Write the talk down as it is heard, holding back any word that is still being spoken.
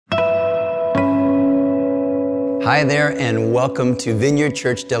Hi there, and welcome to Vineyard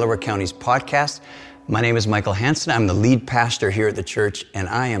Church Delaware County's podcast. My name is Michael Hansen. I'm the lead pastor here at the church, and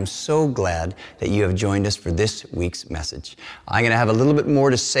I am so glad that you have joined us for this week's message. I'm going to have a little bit more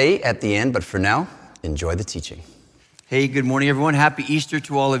to say at the end, but for now, enjoy the teaching. Hey, good morning, everyone. Happy Easter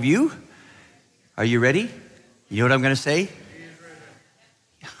to all of you. Are you ready? You know what I'm going to say?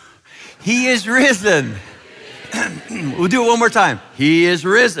 He is risen. We'll do it one more time. He is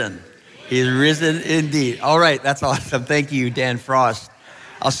risen. He is risen indeed. All right, that's awesome. Thank you, Dan Frost.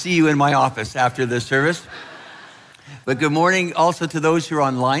 I'll see you in my office after the service. But good morning also to those who are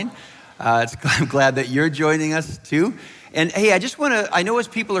online. I'm glad that you're joining us too. And hey, I know as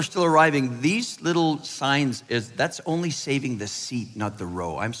people are still arriving, these little signs, that's only saving the seat, not the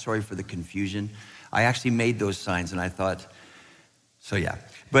row. I'm sorry for the confusion. I actually made those signs and I thought, so yeah.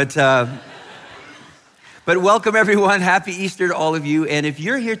 But welcome everyone, happy Easter to all of you. And if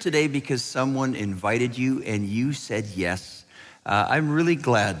you're here today because someone invited you and you said yes, I'm really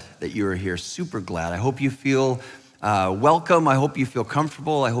glad that you are here, super glad. I hope you feel welcome. I hope you feel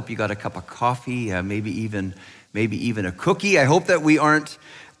comfortable. I hope you got a cup of coffee, maybe even a cookie. I hope that we aren't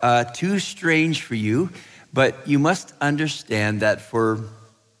too strange for you, but you must understand that for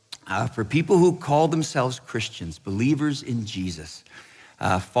people who call themselves Christians, believers in Jesus,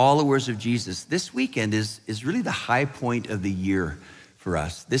 followers of Jesus, this weekend is really the high point of the year for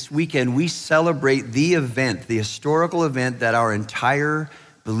us. This weekend, we celebrate the event, the historical event that our entire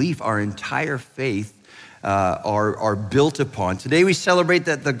belief, our entire faith are built upon. Today, we celebrate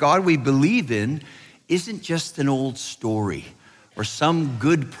that the God we believe in isn't just an old story or some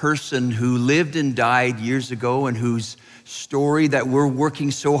good person who lived and died years ago and whose story that we're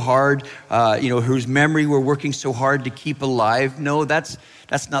working so hard, whose memory we're working so hard to keep alive. No, that's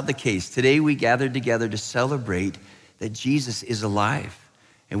not the case. Today we gather together to celebrate that Jesus is alive.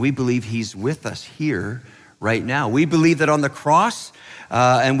 And we believe he's with us here right now. We believe that on the cross,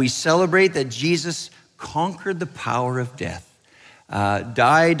 and we celebrate that Jesus conquered the power of death,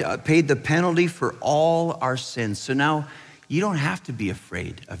 died, paid the penalty for all our sins. So now you don't have to be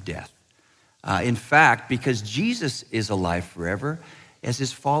afraid of death. In fact, because Jesus is alive forever, as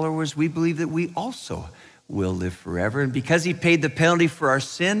his followers, we believe that we also will live forever. And because he paid the penalty for our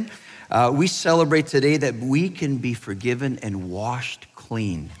sin, we celebrate today that we can be forgiven and washed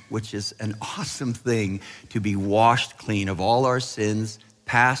clean, which is an awesome thing to be washed clean of all our sins,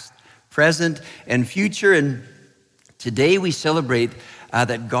 past, present, and future. And today we celebrate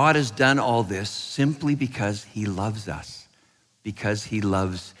that God has done all this simply because he loves us, because he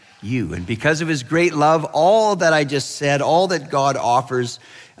loves you. And because of his great love, all that I just said, all that God offers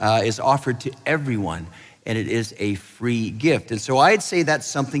is offered to everyone, and it is a free gift. And so I'd say that's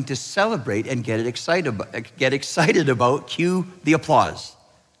something to celebrate and get excited about. Cue the applause.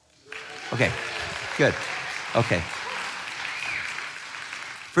 Okay, good. Okay.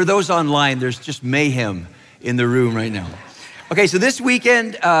 For those online, there's just mayhem in the room right now. Okay, so this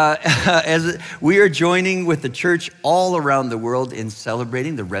weekend, as we are joining with the church all around the world in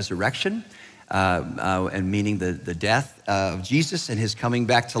celebrating the resurrection, and meaning the death of Jesus and his coming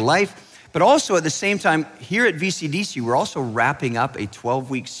back to life. But also at the same time, here at VCDC, we're also wrapping up a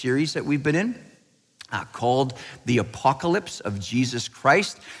 12-week series that we've been in called The Apocalypse of Jesus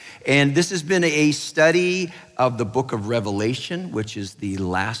Christ. And this has been a study of the book of Revelation, which is the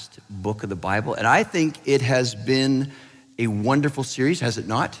last book of the Bible. And I think it has been a wonderful series, has it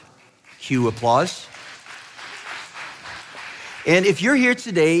not? Cue applause. And if you're here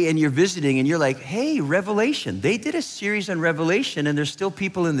today and you're visiting and you're like, hey, Revelation, they did a series on Revelation and there's still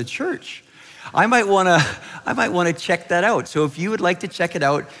people in the church. I might want to check that out. So if you would like to check it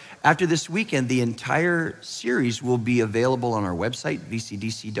out after this weekend, the entire series will be available on our website,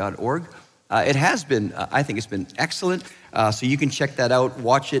 vcdc.org. It has been, I think it's been excellent. So you can check that out,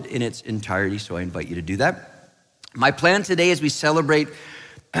 watch it in its entirety. So I invite you to do that. My plan today as we celebrate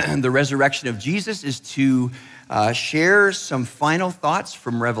the resurrection of Jesus is to share some final thoughts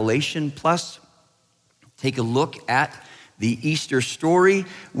from Revelation, plus take a look at the Easter story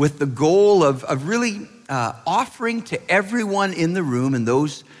with the goal of really offering to everyone in the room and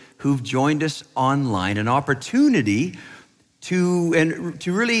those who've joined us online an opportunity to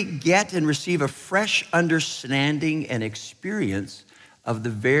really get and receive a fresh understanding and experience of the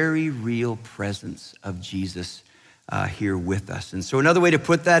very real presence of Jesus here with us. And so another way to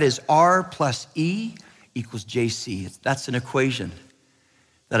put that is R plus E equals JC. That's an equation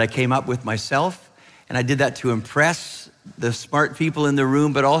that I came up with myself, and I did that to impress the smart people in the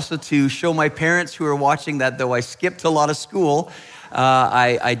room, but also to show my parents who are watching that though I skipped a lot of school,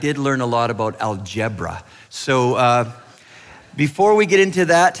 I did learn a lot about algebra. So before we get into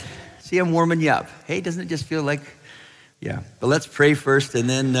that, See, I'm warming you up. Hey, doesn't it just feel like, yeah. But let's pray first, and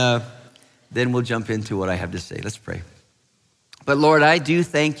then we'll jump into what I have to say. Let's pray. But Lord, I do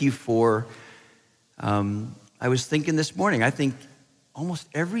thank you for, I was thinking this morning, I think almost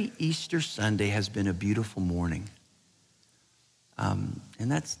every Easter Sunday has been a beautiful morning. And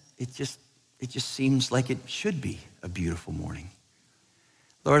it just seems like it should be a beautiful morning.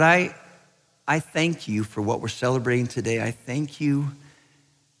 Lord, I thank you for what we're celebrating today. I thank you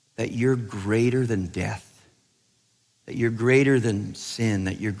that you're greater than death, that you're greater than sin,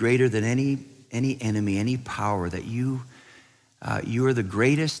 that you're greater than any enemy, any power, that you are the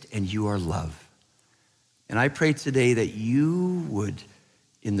greatest and you are love. And I pray today that you would,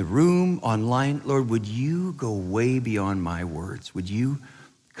 in the room, online, Lord, would you go way beyond my words? Would you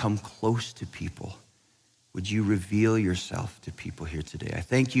come close to people? Would you reveal yourself to people here today? I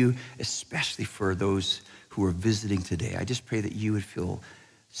thank you especially for those who are visiting today. I just pray that you would feel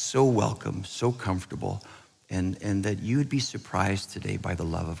so welcome, so comfortable, and that you would be surprised today by the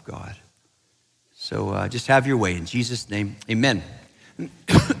love of God. So just have your way in Jesus' name, amen.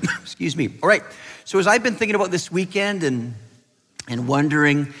 Excuse me. All right, so as I've been thinking about this weekend and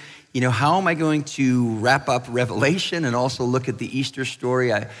wondering, how am I going to wrap up Revelation and also look at the Easter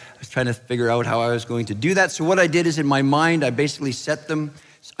story? I was trying to figure out how I was going to do that. So what I did is in my mind, I basically set them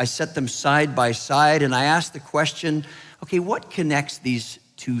side by side, and I asked the question, okay, what connects these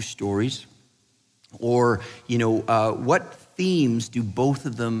two stories? Or, what themes do both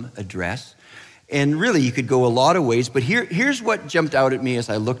of them address? And really, you could go a lot of ways, but here's what jumped out at me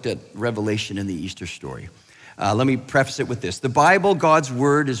as I looked at Revelation and the Easter story. Let me preface it with this. The Bible, God's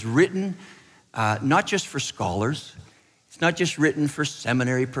word, is written not just for scholars. It's not just written for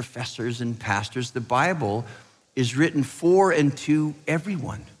seminary professors and pastors. The Bible is written for and to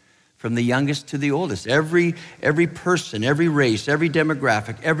everyone, from the youngest to the oldest. Every person, every race, every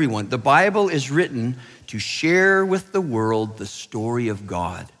demographic, everyone. The Bible is written to share with the world the story of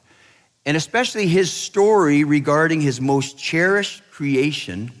God, and especially his story regarding his most cherished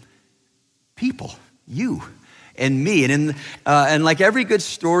creation, people, you and me. And like every good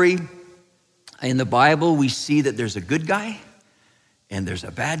story in the Bible, we see that there's a good guy, and there's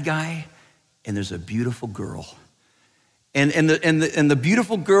a bad guy, and there's a beautiful girl. And the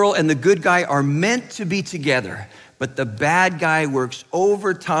beautiful girl and the good guy are meant to be together, but the bad guy works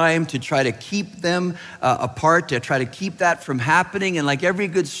overtime to try to keep them apart, to try to keep that from happening. And like every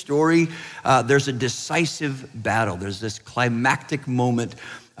good story, there's a decisive battle. There's this climactic moment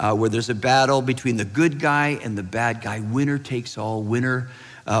where there's a battle between the good guy and the bad guy. Winner takes all. Winner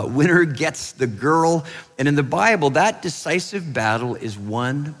gets the girl. And in the Bible, that decisive battle is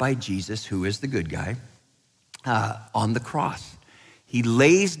won by Jesus, who is the good guy, on the cross. He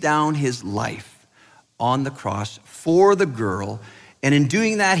lays down his life on the cross for the girl, and in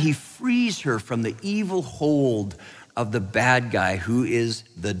doing that, he frees her from the evil hold of the bad guy, who is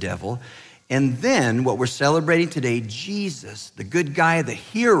the devil. And then what we're celebrating today, Jesus, the good guy, the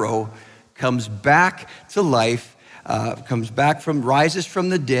hero, comes back to life, rises from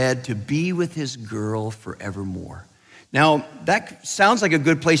the dead to be with his girl forevermore. Now, that sounds like a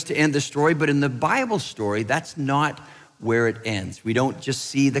good place to end the story, but in the Bible story, that's not where it ends. We don't just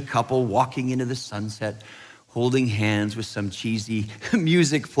see the couple walking into the sunset, holding hands with some cheesy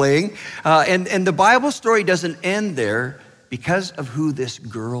music playing. And the Bible story doesn't end there because of who this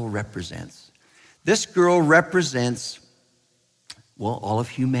girl represents. This girl represents, all of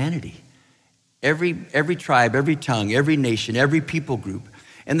humanity. Every tribe, every tongue, every nation, every people group.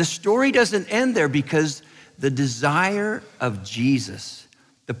 And the story doesn't end there because the desire of Jesus,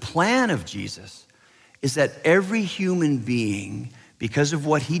 the plan of Jesus, is that every human being, because of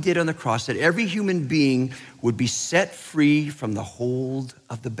what he did on the cross, that every human being would be set free from the hold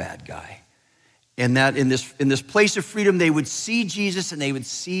of the bad guy. And that in this place of freedom, they would see Jesus and they would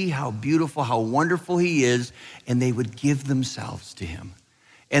see how beautiful, how wonderful he is, and they would give themselves to him.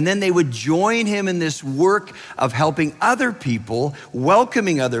 And then they would join him in this work of helping other people,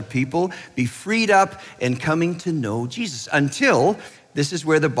 welcoming other people, be freed up and coming to know Jesus. Until, this is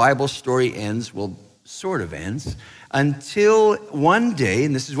where the Bible story ends, sort of ends, until one day,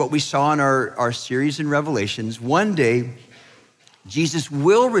 and this is what we saw in our series in Revelations, one day, Jesus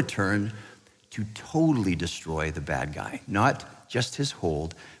will return to totally destroy the bad guy. Not just his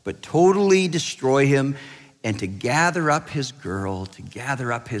hold, but totally destroy him, and to gather up his girl, to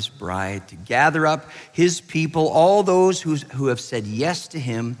gather up his bride, to gather up his people, all those who have said yes to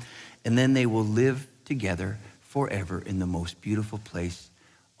him, and then they will live together forever in the most beautiful place,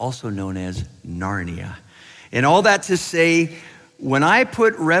 also known as Narnia. And all that to say, when I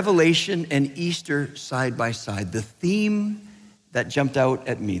put Revelation and Easter side by side, the theme that jumped out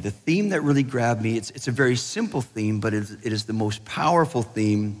at me, the theme that really grabbed me, it's a very simple theme, but it is the most powerful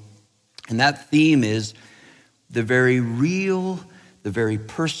theme. And that theme is the very real, the very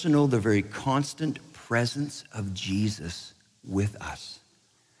personal, the very constant presence of Jesus with us.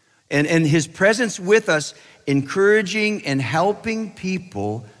 And his presence with us, encouraging and helping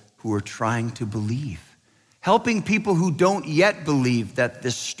people who are trying to believe. Helping people who don't yet believe that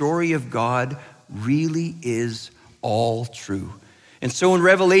this story of God really is all true. And so in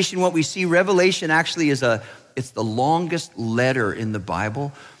Revelation, what we see, Revelation actually it's the longest letter in the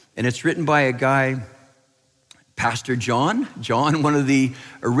Bible. And it's written by a guy, Pastor John, one of the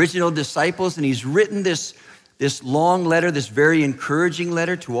original disciples. And he's written this long letter, this very encouraging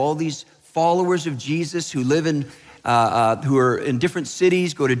letter to all these followers of Jesus who live who are in different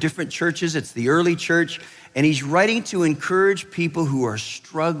cities, go to different churches. It's the early church. And he's writing to encourage people who are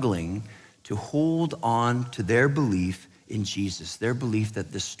struggling to hold on to their belief in Jesus, their belief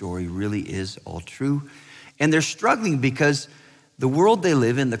that this story really is all true. And they're struggling because the world they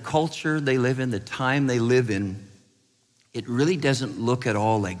live in, the culture they live in, the time they live in, it really doesn't look at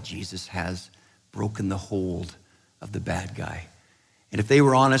all like Jesus has broken the hold of the bad guy. And if they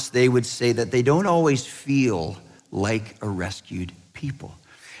were honest, they would say that they don't always feel like a rescued people.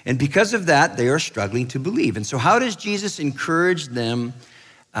 And because of that, they are struggling to believe. And so how does Jesus encourage them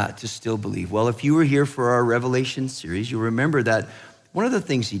to still believe? Well, if you were here for our Revelation series, you'll remember that one of the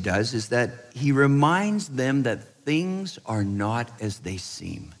things he does is that he reminds them that things are not as they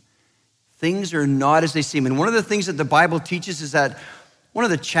seem. Things are not as they seem. And one of the things that the Bible teaches is that one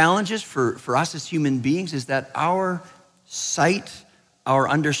of the challenges for us as human beings is that our sight, our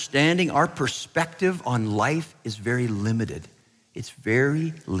understanding, our perspective on life is very limited. It's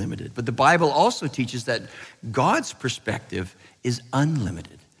very limited. But the Bible also teaches that God's perspective is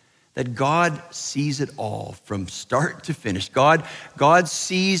unlimited, that God sees it all from start to finish. God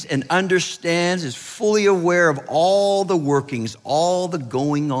sees and understands, is fully aware of all the workings, all the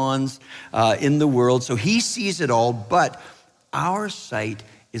going-ons in the world. So he sees it all, but our sight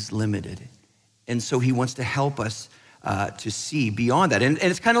is limited. And so he wants to help us to see beyond that. And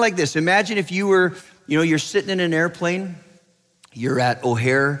it's kind of like this. Imagine if you were, you're sitting in an airplane, you're at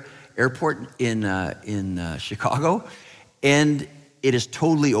O'Hare Airport in Chicago, and it is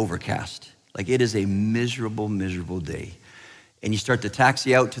totally overcast. Like it is a miserable, miserable day. And you start to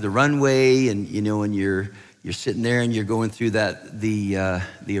taxi out to the runway, and and you're sitting there and you're going through the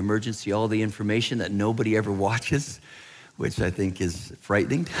emergency, all the information that nobody ever watches, which I think is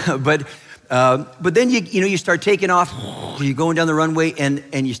frightening. But then you start taking off, you're going down the runway,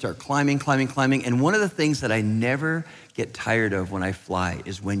 and you start climbing. And one of the things that I never get tired of when I fly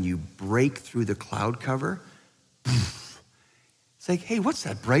is when you break through the cloud cover. It's like, hey, what's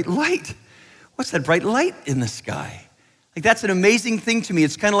that bright light? What's that bright light in the sky? Like, that's an amazing thing to me.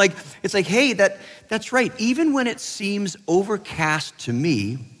 It's kind of like, hey, that's right. Even when it seems overcast to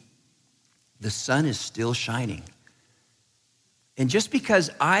me, the sun is still shining. And just because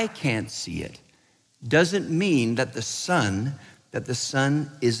I can't see it doesn't mean that the sun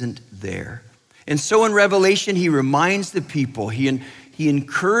isn't there. And so in Revelation, he reminds the people, he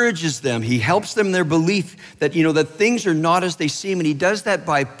encourages them, he helps them in their belief that, that things are not as they seem. And he does that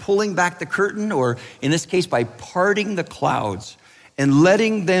by pulling back the curtain, or in this case, by parting the clouds and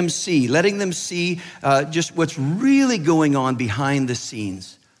letting them see just what's really going on behind the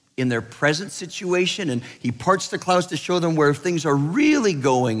scenes in their present situation. And he parts the clouds to show them where things are really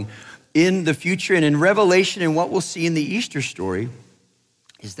going in the future. And in Revelation, and what we'll see in the Easter story,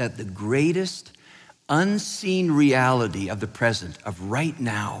 is that the greatest unseen reality of the present, of right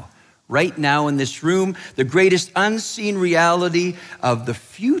now in this room, the greatest unseen reality of the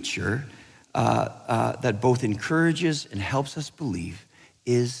future that both encourages and helps us believe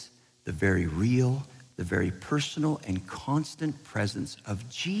is the very real, the very personal and constant presence of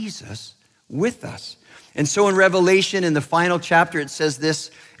Jesus with us. And so in Revelation, in the final chapter, it says this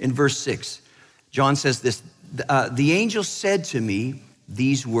in verse 6. John says this, the angel said to me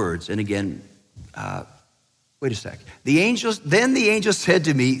these words, and again, wait a sec. Then the angel said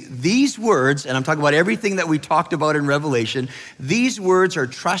to me these words, and I'm talking about everything that we talked about in Revelation, these words are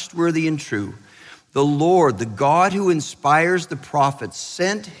trustworthy and true. The Lord, the God who inspires the prophets,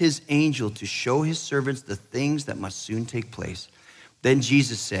 sent his angel to show his servants the things that must soon take place. Then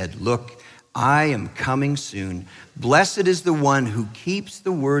Jesus said, look, I am coming soon. Blessed is the one who keeps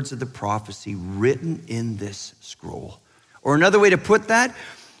the words of the prophecy written in this scroll. Or another way to put that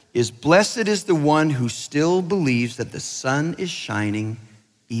is, blessed is the one who still believes that the sun is shining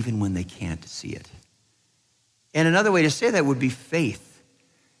even when they can't see it. And another way to say that would be faith.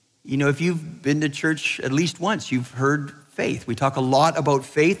 If you've been to church at least once, you've heard faith. We talk a lot about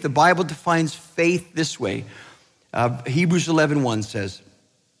faith. The Bible defines faith this way. Hebrews 11:1 says,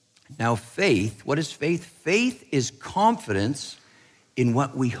 now faith, what is faith? Faith is confidence in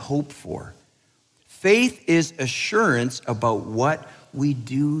what we hope for. Faith is assurance about what we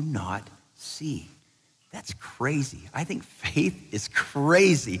do not see. That's crazy. I think faith is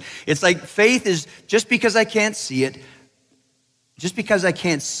crazy. It's like faith is just because I can't see it, just because I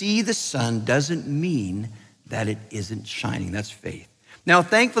can't see the sun doesn't mean that it isn't shining. That's faith. Now,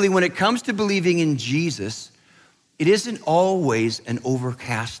 thankfully, when it comes to believing in Jesus, it isn't always an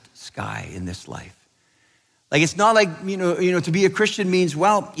overcast sky in this life. Like, it's not like, to be a Christian means,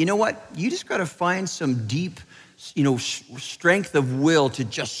 well, you know what? You just got to find some deep, strength of will to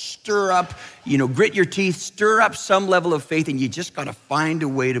just stir up, grit your teeth, stir up some level of faith, and you just got to find a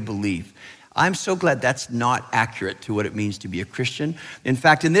way to believe. I'm so glad that's not accurate to what it means to be a Christian. In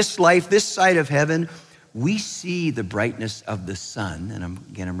fact, in this life, this side of heaven, we see the brightness of the sun,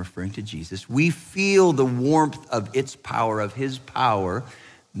 and I'm referring to Jesus. We feel the warmth of its power, of his power,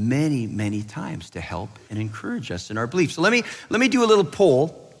 many, many times to help and encourage us in our belief. So let me do a little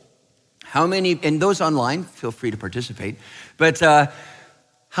poll. How many, and those online, feel free to participate, but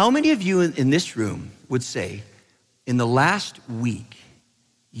how many of you in this room would say, in the last week,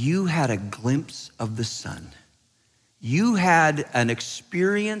 you had a glimpse of the sun? You had an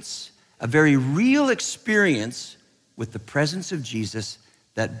experience, a very real experience with the presence of Jesus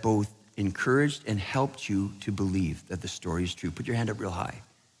that both encouraged and helped you to believe that the story is true. Put your hand up real high.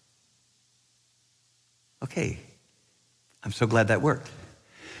 Okay, I'm so glad that worked.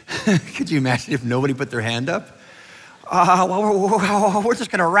 Could you imagine if nobody put their hand up? We're just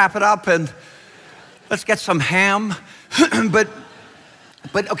gonna wrap it up and let's get some ham. But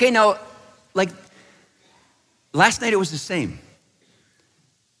okay, now, like, last night it was the same.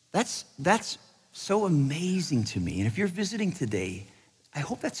 That's so amazing to me. And if you're visiting today, I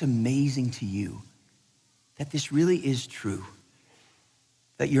hope that's amazing to you, that this really is true,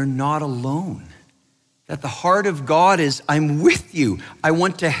 that you're not alone, that the heart of God is, I'm with you. I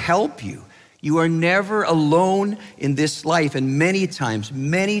want to help you. You are never alone in this life. And many times,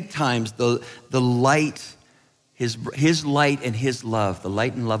 the light, his light and his love, the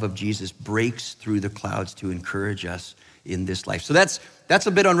light and love of Jesus breaks through the clouds to encourage us in this life. So that's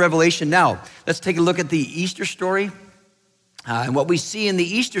a bit on Revelation. Now, let's take a look at the Easter story. And what we see in the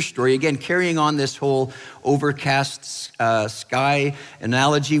Easter story, again, carrying on this whole overcast sky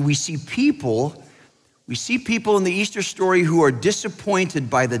analogy, we see people in the Easter story who are disappointed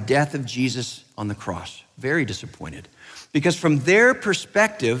by the death of Jesus on the cross. Very disappointed. Because from their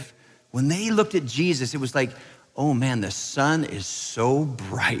perspective, when they looked at Jesus, it was like, oh man, the sun is so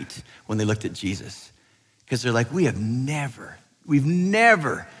bright when they looked at Jesus. Because they're like, we've never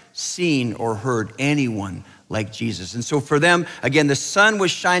seen or heard anyone like Jesus. And so for them, again, the sun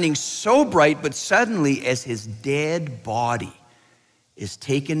was shining so bright, but suddenly as his dead body is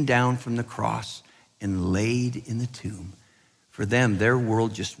taken down from the cross and laid in the tomb, for them, their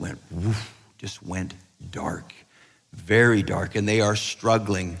world just went dark, very dark, and they are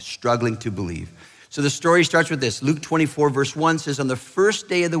struggling to believe. So the story starts with this. Luke 24, verse 1 says, on the first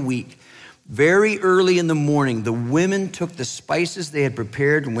day of the week, very early in the morning, the women took the spices they had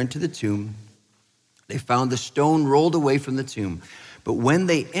prepared and went to the tomb. They found the stone rolled away from the tomb. But when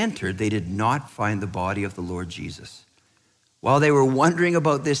they entered, they did not find the body of the Lord Jesus. While they were wondering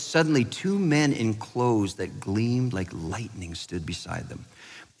about this, suddenly 2 men in clothes that gleamed like lightning stood beside them.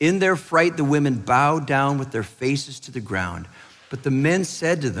 In their fright, the women bowed down with their faces to the ground. But the men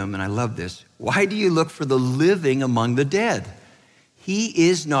said to them, and I love this, why do you look for the living among the dead? He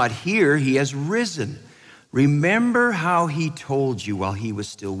is not here, he has risen. Remember how he told you while he was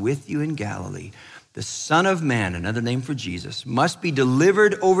still with you in Galilee, the Son of Man, another name for Jesus, must be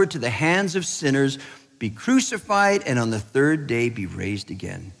delivered over to the hands of sinners, be crucified, and on the third day be raised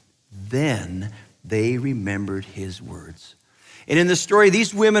again. Then they remembered his words. And in the story,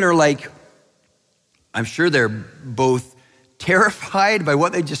 these women are like, I'm sure they're both terrified by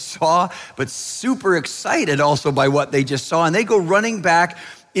what they just saw, but super excited also by what they just saw. And they go running back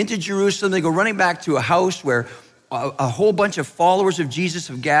into Jerusalem. They go running back to a house where a whole bunch of followers of Jesus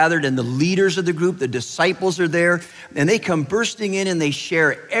have gathered, and the leaders of the group, the disciples, are there. And they come bursting in and they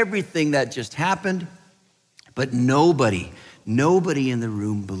share everything that just happened. But nobody in the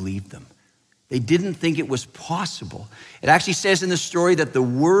room believed them. They didn't think it was possible. It actually says in the story that the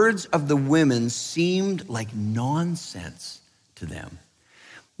words of the women seemed like nonsense to them.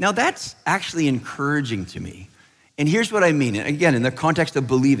 Now that's actually encouraging to me. And here's what I mean. Again, in the context of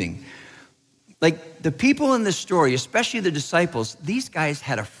believing. Like the people in this story, especially the disciples, these guys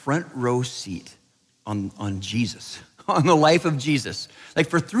had a front row seat on Jesus. on the life of Jesus. Like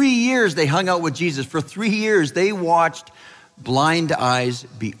for 3 years, they hung out with Jesus. For 3 years, they watched blind eyes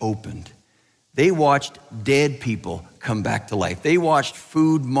be opened. They watched dead people come back to life. They watched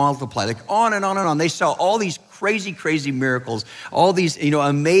food multiply, like on and on and on. They saw all these crazy, crazy miracles, all these,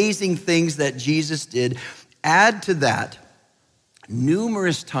 amazing things that Jesus did. Add to that,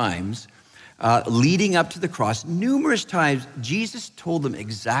 numerous times leading up to the cross, numerous times, Jesus told them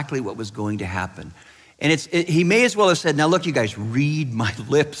exactly what was going to happen. And he may as well have said, now look, you guys, read my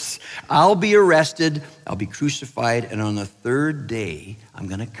lips. I'll be arrested, I'll be crucified, and on the third day, I'm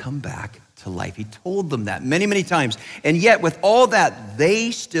gonna come back to life. He told them that many, many times. And yet, with all that, they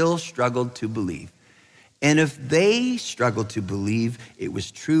still struggled to believe. And if they struggled to believe it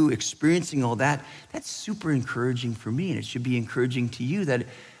was true, experiencing all that, that's super encouraging for me. And it should be encouraging to you that,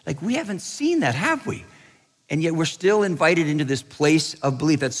 like, we haven't seen that, have we? And yet we're still invited into this place of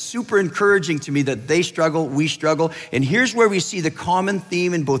belief. That's super encouraging to me that they struggle, we struggle. And here's where we see the common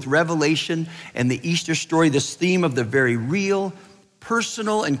theme in both Revelation and the Easter story, this theme of the very real,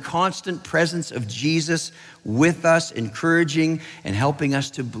 personal, and constant presence of Jesus with us, encouraging and helping us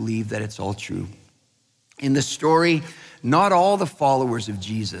to believe that it's all true. In the story, not all the followers of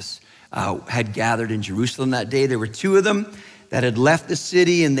Jesus had gathered in Jerusalem that day. There were 2 of them that had left the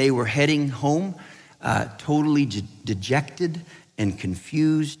city and they were heading home. Totally dejected and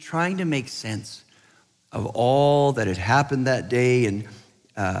confused, trying to make sense of all that had happened that day and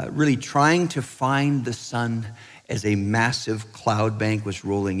really trying to find the sun as a massive cloud bank was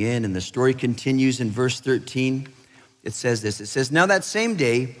rolling in. And the story continues in verse 13. It says this, it says, now that same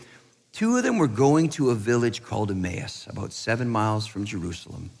day, 2 of them were going to a village called Emmaus, about 7 miles from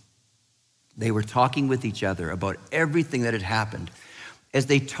Jerusalem. They were talking with each other about everything that had happened. As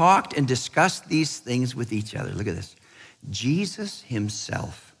they talked and discussed these things with each other, look at this. Jesus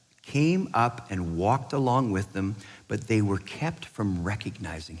himself came up and walked along with them, but they were kept from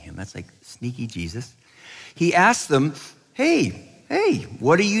recognizing him. That's like sneaky Jesus. He asked them, hey,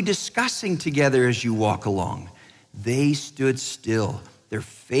 what are you discussing together as you walk along? They stood still, their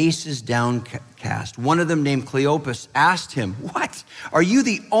faces downcast. One of them, named Cleopas, asked him, what? Are you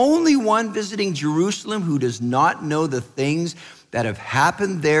the only one visiting Jerusalem who does not know the things that have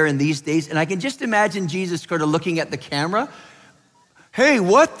happened there in these days? And I can just imagine Jesus sort of looking at the camera. Hey,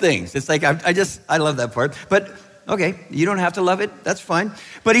 what things? It's like, I love that part. But okay, you don't have to love it, that's fine.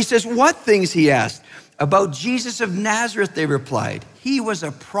 But he says, what things, he asked. About Jesus of Nazareth, they replied. He was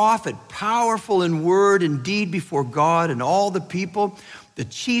a prophet, powerful in word and deed before God and all the people. The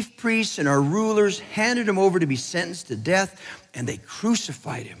chief priests and our rulers handed him over to be sentenced to death, and they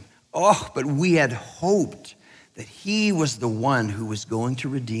crucified him. Oh, but we had hoped that he was the one who was going to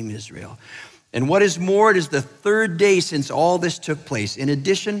redeem Israel. And what is more, it is the 3rd day since all this took place. In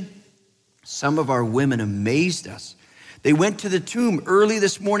addition, some of our women amazed us. They went to the tomb early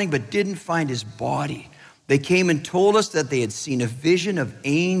this morning but didn't find his body. They came and told us that they had seen a vision of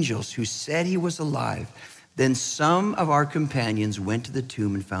angels who said he was alive. Then some of our companions went to the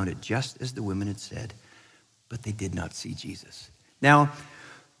tomb and found it just as the women had said, but they did not see Jesus. Now,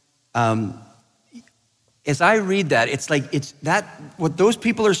 as I read that, what those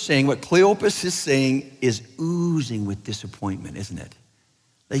people are saying, what Cleopas is saying, is oozing with disappointment, isn't it?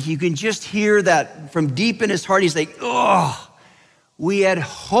 Like you can just hear that from deep in his heart. He's like, oh, we had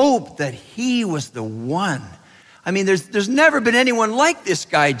hoped that he was the one. I mean, there's never been anyone like this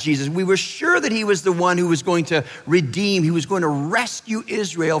guy, Jesus. We were sure that he was the one who was going to redeem. He was going to rescue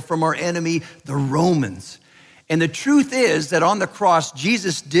Israel from our enemy, the Romans. And the truth is that on the cross,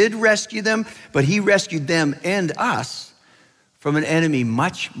 Jesus did rescue them, but he rescued them and us from an enemy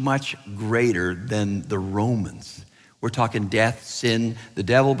much, much greater than the Romans. We're talking death, sin, the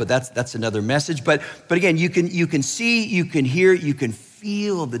devil, but that's another message. But again, you can see, you can hear, you can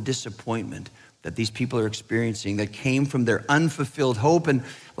feel the disappointment that these people are experiencing that came from their unfulfilled hope. And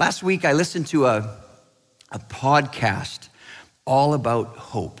last week I listened to a podcast all about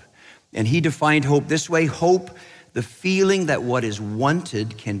hope. And he defined hope this way: hope, the feeling that what is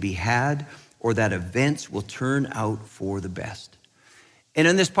wanted can be had or that events will turn out for the best. And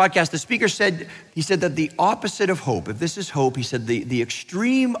in this podcast, the speaker said that the opposite of hope, if this is hope, he said the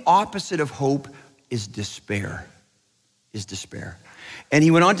extreme opposite of hope is despair, And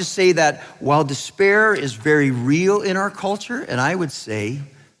he went on to say that while despair is very real in our culture, and I would say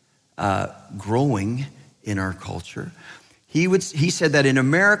growing in our culture, he said that in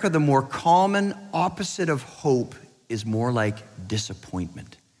America, the more common opposite of hope is more like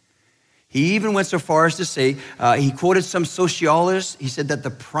disappointment. He even went so far as to say, he quoted some sociologists, he said that the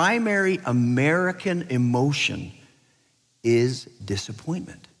primary American emotion is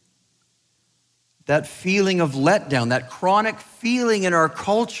disappointment. that feeling of letdown, that chronic feeling in our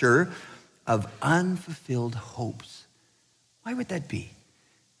culture of unfulfilled hopes. Why would that be?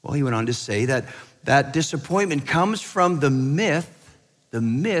 Well, he went on to say that disappointment comes from the myth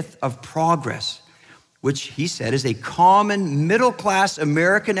of progress, which he said is a common middle-class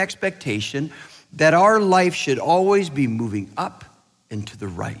American expectation that our life should always be moving up and to the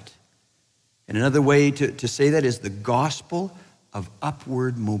right. And another way to say that is the gospel of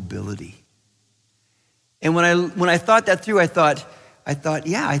upward mobility. And when I thought that through, I thought,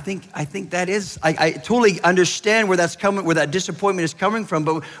 yeah, I think that is, I totally understand where that disappointment is coming from.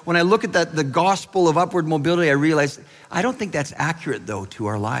 But when I look at the gospel of upward mobility, I realize I don't think that's accurate, though, to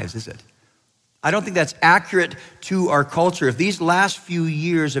our lives, is it? I don't think that's accurate to our culture. If these last few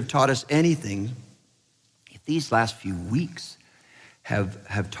years have taught us anything, if these last few weeks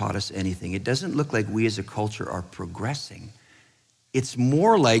have taught us anything, it doesn't look like we as a culture are progressing. It's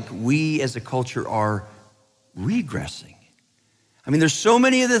more like we as a culture are regressing. I mean, there's so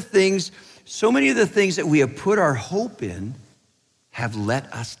many of the things that we have put our hope in have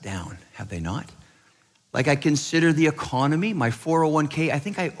let us down, have they not? Like I consider the economy, my 401k, I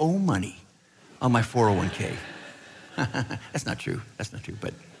think I owe money on my 401k. That's not true,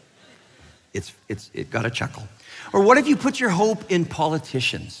 but it got a chuckle. Or what if you put your hope in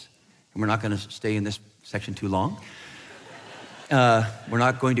politicians? And we're not gonna stay in this section too long. We're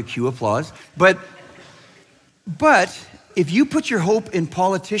not going to cue applause, but if you put your hope in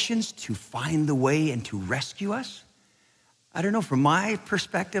politicians to find the way and to rescue us, I don't know, from my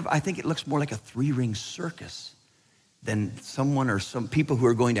perspective, I think it looks more like a three-ring circus than someone or some people who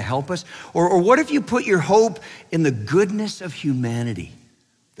are going to help us. Or what if you put your hope in the goodness of humanity?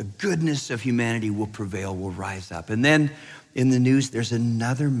 The goodness of humanity will prevail, will rise up. And then in the news, there's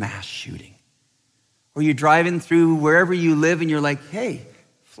another mass shooting. Or you're driving through wherever you live and you're like, hey,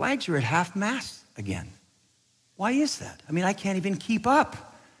 flags are at half mast again. Why is that? I mean, I can't even keep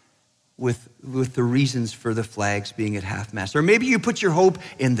up with the reasons for the flags being at half mast. Or maybe you put your hope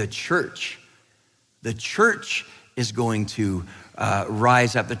in the church. The church is going to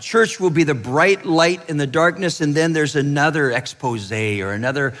rise up. The church will be the bright light in the darkness, and then there's another expose or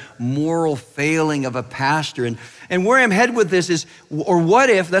another moral failing of a pastor. And where I'm headed with this is, or what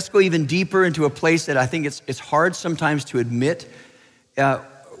if, let's go even deeper into a place that I think it's hard sometimes to admit.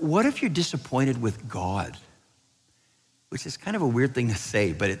 What if you're disappointed with God? Which is kind of a weird thing to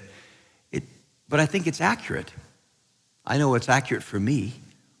say, but I think it's accurate. I know it's accurate for me,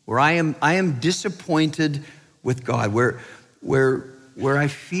 where I am disappointed with God, where I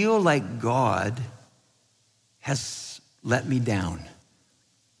feel like God has let me down.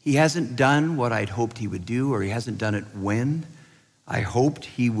 He hasn't done what I'd hoped he would do, or he hasn't done it when I hoped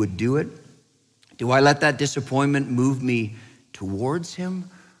he would do it. Do I let that disappointment move me towards him,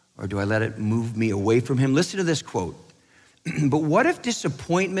 or do I let it move me away from him? Listen to this quote. But what if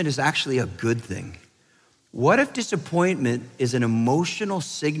disappointment is actually a good thing? What if disappointment is an emotional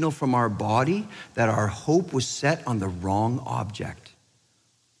signal from our body that our hope was set on the wrong object?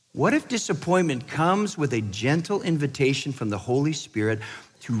 What if disappointment comes with a gentle invitation from the Holy Spirit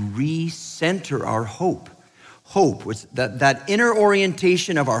to recenter our hope? Hope was that inner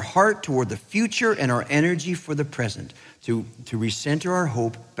orientation of our heart toward the future and our energy for the present, to recenter our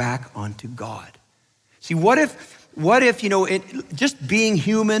hope back onto God. See, what if, just being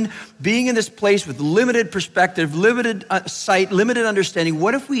human, being in this place with limited perspective, limited sight, limited understanding,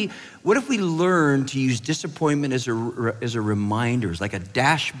 what if we learn to use disappointment as a reminder, as like a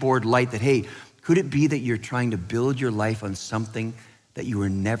dashboard light that, hey, could it be that you're trying to build your life on something that you were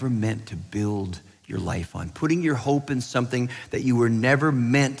never meant to build your life on? Putting your hope in something that you were never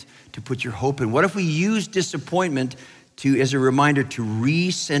meant to put your hope in. What if we use disappointment as a reminder to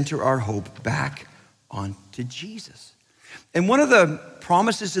recenter our hope back onto Jesus? And one of the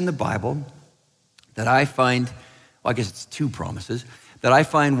promises in the Bible that I find, well, I guess it's two promises, that I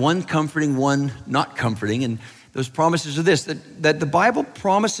find one comforting, one not comforting. And those promises are this, that the Bible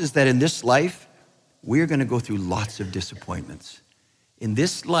promises that in this life, we're gonna go through lots of disappointments. In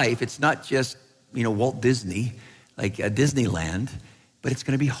this life, it's not just, Walt Disney, like a Disneyland, but it's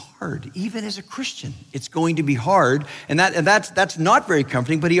gonna be hard. Even as a Christian, it's going to be hard. And that's not very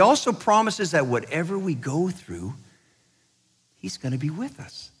comforting, but he also promises that whatever we go through, he's gonna be with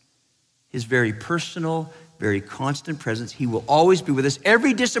us. His very personal, very constant presence, he will always be with us.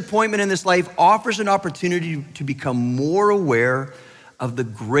 Every disappointment in this life offers an opportunity to become more aware of the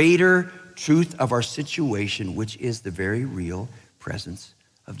greater truth of our situation, which is the very real presence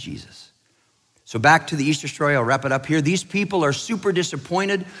of Jesus. So back to the Easter story, I'll wrap it up here. These people are super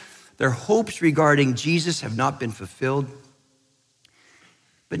disappointed. Their hopes regarding Jesus have not been fulfilled.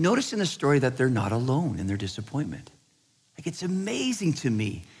 But notice in the story that they're not alone in their disappointment. Like, it's amazing to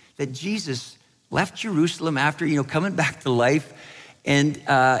me that Jesus left Jerusalem after, coming back to life, and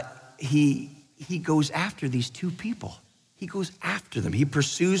he goes after these two people. He goes after them. He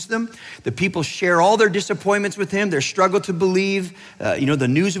pursues them. The people share all their disappointments with him, their struggle to believe, the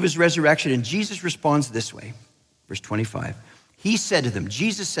news of his resurrection, and Jesus responds this way. Verse 25,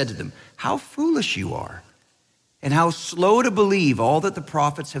 Jesus said to them, how foolish you are, and how slow to believe all that the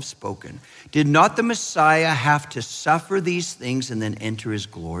prophets have spoken. Did not the Messiah have to suffer these things and then enter his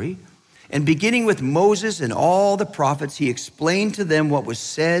glory? And beginning with Moses and all the prophets, he explained to them what was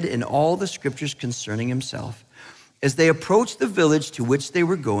said in all the scriptures concerning himself. As they approached the village to which they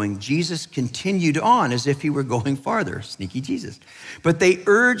were going, Jesus continued on as if he were going farther. Sneaky Jesus. But they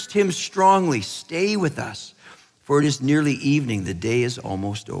urged him strongly, stay with us, for it is nearly evening. The day is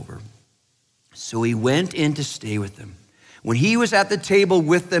almost over. So he went in to stay with them. When he was at the table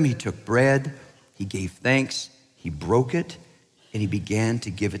with them, he took bread, he gave thanks, he broke it, and he began to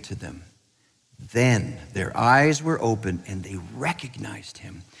give it to them. Then their eyes were opened and they recognized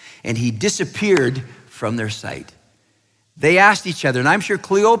him, and he disappeared from their sight. They asked each other, and I'm sure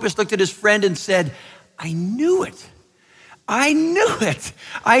Cleopas looked at his friend and said, I knew it. I knew it.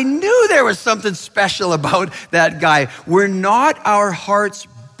 I knew there was something special about that guy. Were not our hearts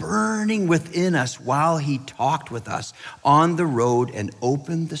burning within us while he talked with us on the road and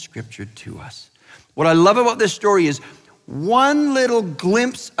opened the scripture to us? What I love about this story is one little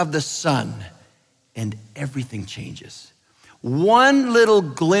glimpse of the sun and everything changes. One little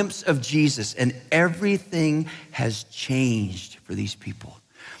glimpse of Jesus and everything has changed for these people.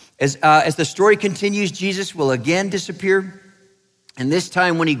 As the story continues, Jesus will again disappear. And this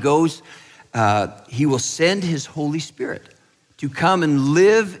time when he goes, he will send his Holy Spirit to come and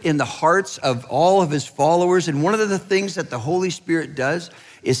live in the hearts of all of his followers. And one of the things that the Holy Spirit does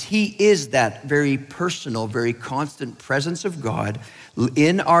is he is that very personal, very constant presence of God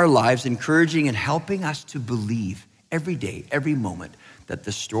in our lives, encouraging and helping us to believe every day, every moment, that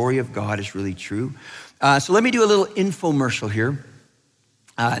the story of God is really true. So let me do a little infomercial here.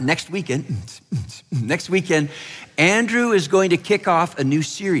 Next weekend, Andrew is going to kick off a new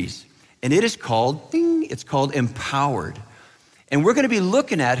series, and it's called Empowered. And we're going to be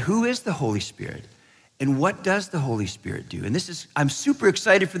looking at who is the Holy Spirit and what does the Holy Spirit do. And I'm super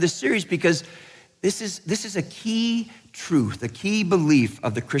excited for this series because this is a key truth, a key belief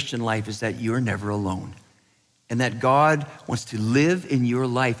of the Christian life, is that you're never alone, and that God wants to live in your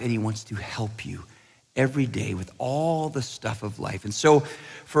life, and he wants to help you every day with all the stuff of life. And so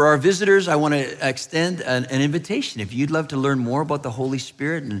for our visitors, I want to extend an invitation. If you'd love to learn more about the Holy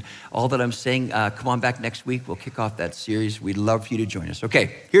Spirit and all that I'm saying, come on back next week. We'll kick off that series. We'd love for you to join us.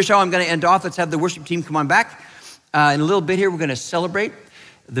 Okay, here's how I'm going to end off. Let's have the worship team come on back. In a little bit here, we're going to celebrate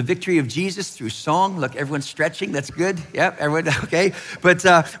the victory of Jesus through song. Look, everyone's stretching. That's good. Yep, everyone, okay. But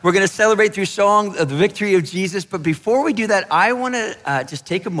we're going to celebrate through song the victory of Jesus. But before we do that, I want to just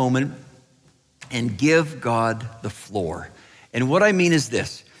take a moment and give God the floor. And what I mean is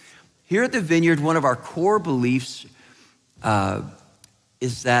this. Here at the Vineyard, one of our core beliefs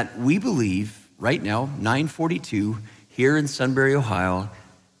is that we believe right now, 9:42, here in Sunbury, Ohio,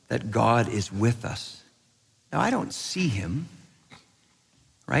 that God is with us. Now, I don't see him,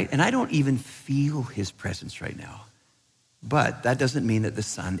 right? And I don't even feel his presence right now. But that doesn't mean that the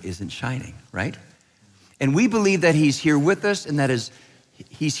sun isn't shining, right? And we believe that he's here with us, and that is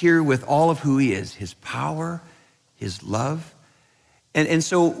he's here with all of who he is, his power, his love. And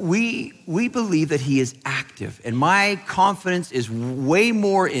so we believe that he is active. And my confidence is way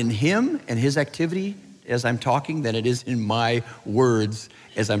more in him and his activity as I'm talking than it is in my words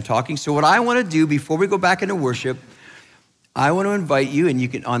as I'm talking. So what I want to do before we go back into worship, I want to invite you, and you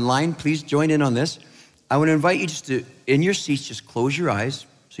can online, please join in on this. I want to invite you just to, in your seats, just close your eyes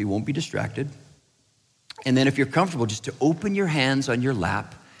so you won't be distracted. And then if you're comfortable, just to open your hands on your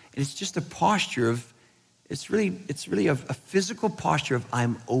lap. And it's just a posture of, it's really a physical posture of,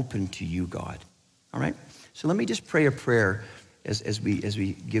 I'm open to you, God. All right? So let me just pray a prayer as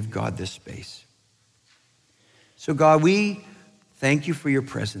we give God this space. So God, we thank you for your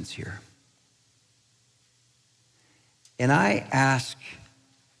presence here. And I ask,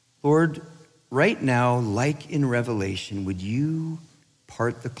 Lord, right now, like in Revelation, would you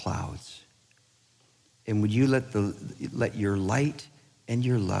part the clouds? And would you let your light and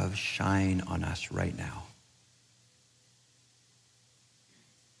your love shine on us right now?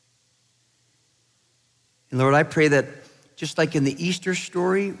 And Lord, I pray that just like in the Easter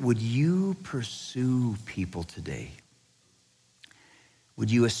story, would you pursue people today?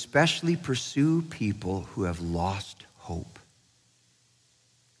 Would you especially pursue people who have lost hope?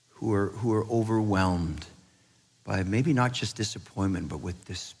 who are overwhelmed by maybe not just disappointment, but with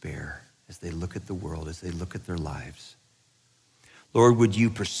despair as they look at the world, as they look at their lives. Lord, would you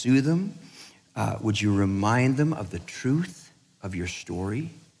pursue them? Would you remind them of the truth of your story?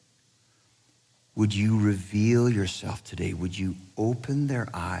 Would you reveal yourself today? Would you open their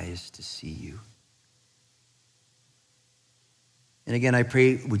eyes to see you? And again, I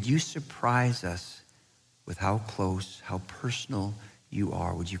pray, would you surprise us with how close, how personal you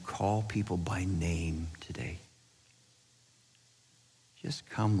are? Would you call people by name today? Just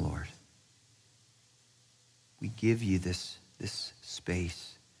come, Lord. We give you this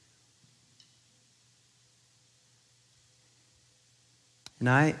space. And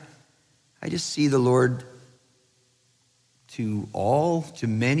I just see the Lord to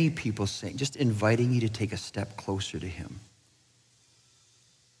many people saying, just inviting you to take a step closer to him.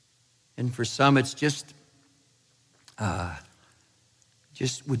 And for some, it's just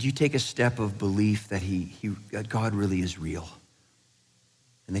would you take a step of belief that that God really is real,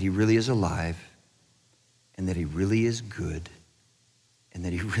 and that he really is alive, and that he really is good, and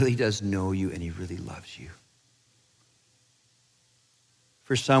that he really does know you, and he really loves you.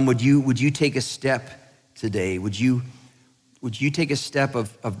 For some, would you take a step today? Would you take a step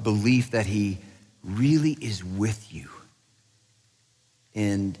of belief that he really is with you?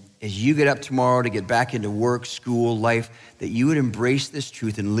 And as you get up tomorrow to get back into work, school, life, that you would embrace this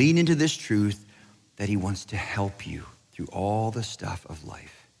truth and lean into this truth that he wants to help you through all the stuff of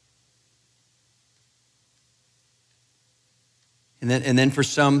life. And then for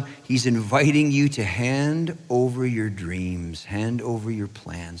some, he's inviting you to hand over your dreams, hand over your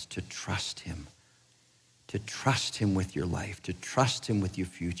plans, to trust him with your life, to trust him with your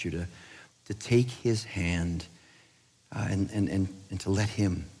future, to take his hand and to let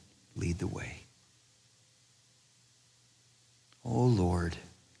him lead the way. Oh Lord,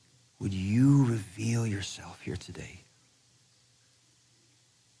 would you reveal yourself here today?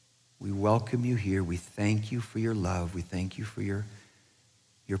 We welcome you here. We thank you for your love. We thank you for your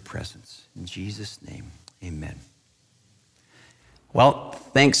presence. In Jesus' name, amen. Well,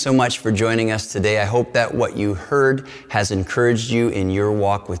 thanks so much for joining us today. I hope that what you heard has encouraged you in your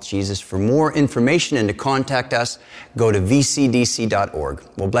walk with Jesus. For more information and to contact us, go to vcdc.org.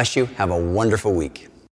 Well, bless you. Have a wonderful week.